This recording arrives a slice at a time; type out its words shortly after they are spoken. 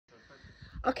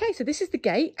Okay, so this is the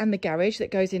gate and the garage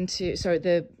that goes into, sorry,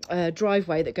 the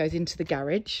driveway that goes into the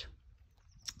garage.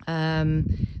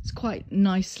 It's quite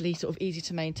nicely sort of easy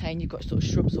to maintain. You've got sort of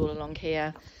shrubs all along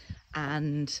here,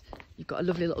 and you've got a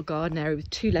lovely little garden area with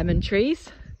 2 lemon trees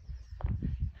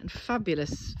and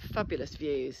fabulous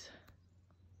views.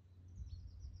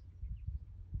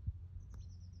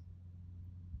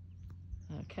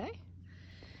 Okay,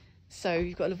 so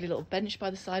you've got a lovely little bench by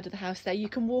the side of the house there. You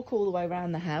can walk all the way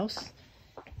around the house.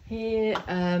 Here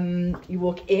you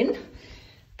walk in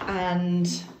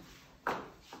and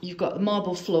you've got the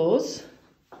marble floors,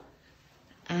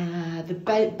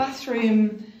 the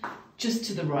bathroom just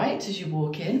to the right as you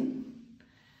walk in,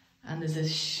 and there's a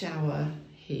shower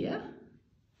here.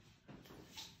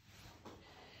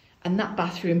 And that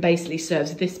bathroom basically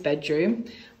serves this bedroom,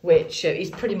 which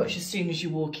is pretty much as soon as you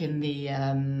walk in the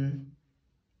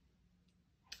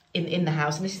in the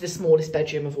house. And this is the smallest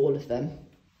bedroom of all of them.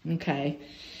 Okay,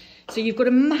 so you've got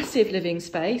a massive living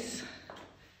space,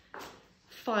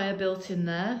 fire built in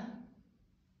there.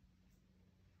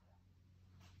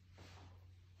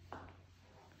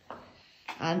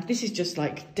 And this is just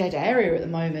like dead area at the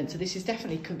moment. So this is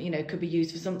definitely, you know, could be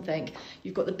used for something.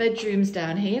 You've got the bedrooms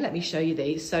down here. Let me show you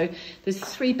these. So there's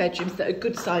 3 bedrooms that are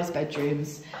good sized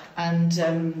bedrooms, and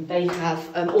they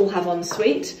have all have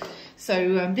ensuite.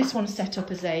 So this one's set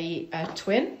up as a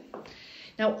twin.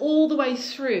 Now all the way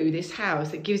through this house,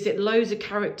 that gives it loads of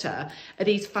character, are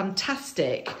these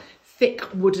fantastic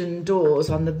thick wooden doors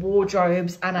on the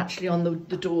wardrobes and actually on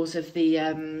the doors of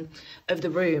the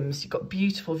rooms. You've got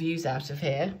beautiful views out of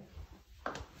here.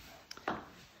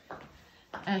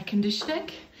 Air conditioning.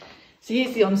 So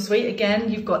here's the ensuite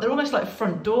again. You've got, they're almost like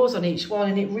front doors on each one,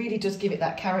 and it really does give it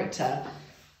that character.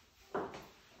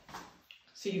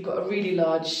 So you've got a really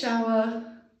large shower.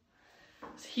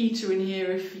 There's a heater in here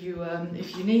if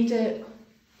you need it.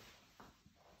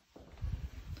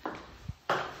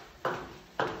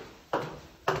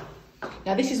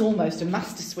 Now this is almost a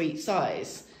master suite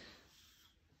size,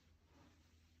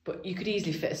 but you could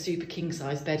easily fit a super king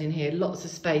size bed in here. Lots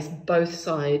of space both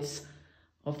sides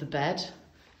of the bed.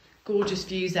 Gorgeous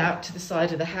views out to the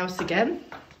side of the house again.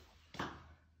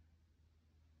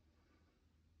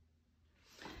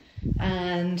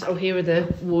 And oh, here are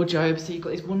the wardrobes. So you've got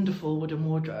these wonderful wooden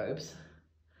wardrobes.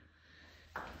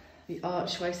 The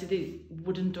archway, so the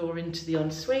wooden door into the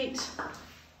ensuite.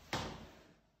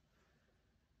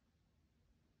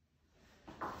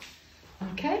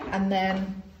 Okay, and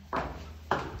then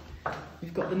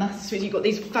you've got the master suite. You've got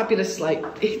these fabulous, like,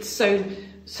 it's so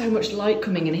much light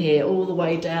coming in here all the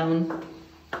way down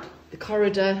the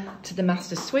corridor to the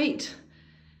master suite,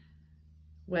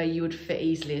 where you would fit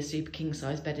easily a super king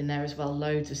size bed in there as well.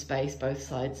 Loads of space both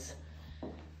sides.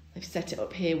 They've set it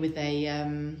up here with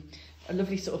a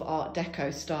lovely sort of Art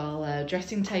Deco style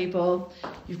dressing table.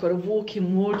 You've got a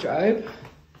walk-in wardrobe,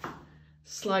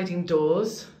 sliding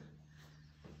doors.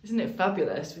 Isn't it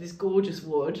fabulous, with this gorgeous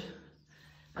wood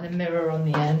and a mirror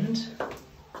on the end?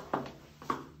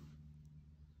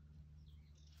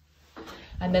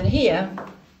 And then here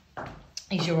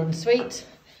is your ensuite,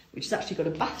 which has actually got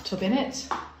a bathtub in it.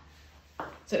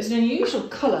 So it's an unusual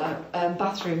colour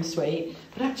bathroom suite,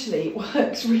 but actually it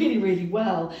works really, really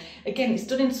well. Again, it's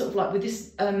done in sort of like with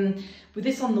this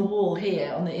on the wall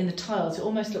here, in the tiles. It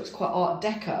almost looks quite Art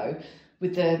Deco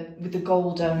with the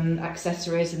gold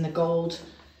accessories and the gold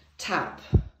tap.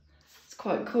 It's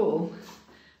quite cool.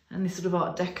 And this sort of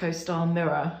Art Deco style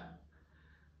mirror.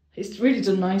 It's really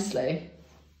done nicely.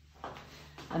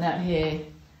 And out here,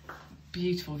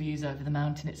 beautiful views over the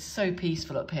mountain. It's so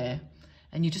peaceful up here,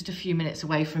 and you're just a few minutes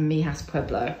away from Mijas,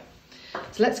 Pueblo.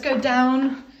 So let's go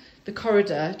down the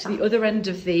corridor to the other end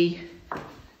of the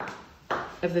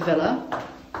villa.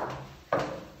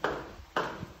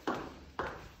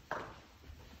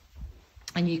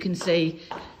 And you can see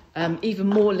even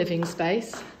more living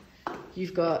space.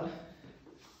 You've got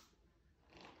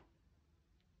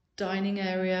dining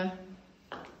area,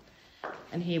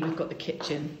 and here we've got the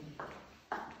kitchen,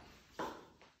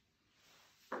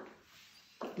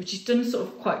 which is done sort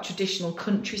of quite traditional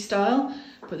country style,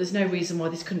 but there's no reason why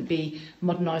this couldn't be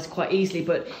modernised quite easily.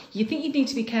 But you think you need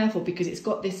to be careful because it's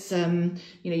got this, you know,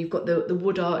 you've got the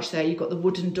wood arch there, you've got the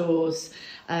wooden doors.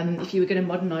 If you were going to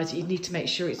modernise it, you'd need to make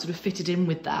sure it's sort of fitted in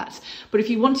with that. But if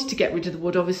you wanted to get rid of the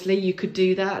wood, obviously you could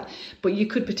do that, but you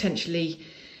could potentially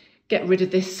get rid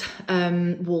of this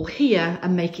wall here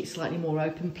and make it slightly more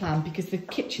open plan, because the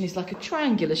kitchen is like a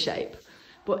triangular shape,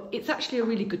 but it's actually a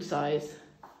really good size.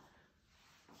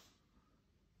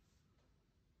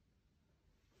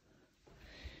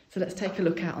 So let's take a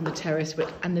look out on the terrace,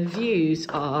 and the views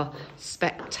are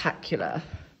spectacular.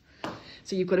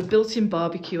 So you've got a built-in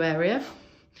barbecue area,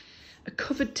 a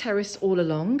covered terrace all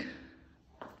along.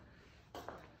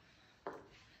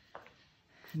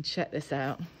 And check this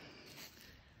out.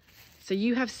 So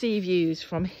you have sea views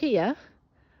from here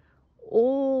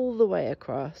all the way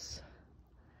across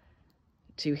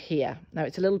to here. Now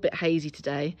it's a little bit hazy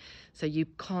today, so you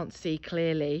can't see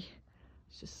clearly.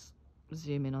 Let's just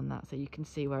zoom in on that so you can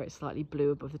see where it's slightly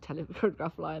blue above the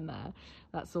telegraph line there.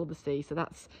 That's all the sea. So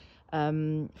that's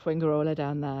Fuengirola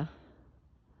down there.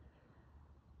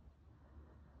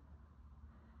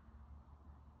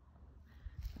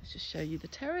 Let's just show you the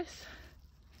terrace.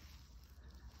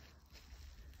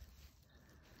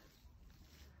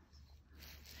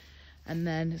 And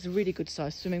then there's a really good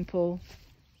sized swimming pool.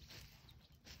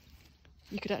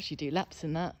 You could actually do laps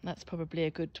in that. That's probably a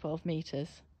good 12 meters.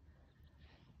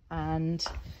 And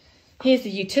here's the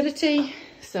utility.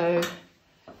 So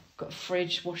got a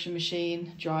fridge, washing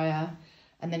machine, dryer.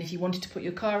 And then if you wanted to put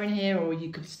your car in here, or you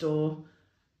could store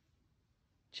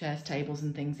chairs, tables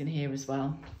and things in here as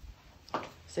well.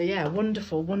 So yeah,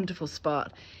 wonderful, wonderful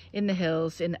spot in the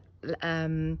hills in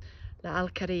La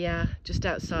Alquería, just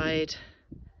outside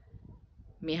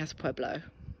Mijas, Pueblo.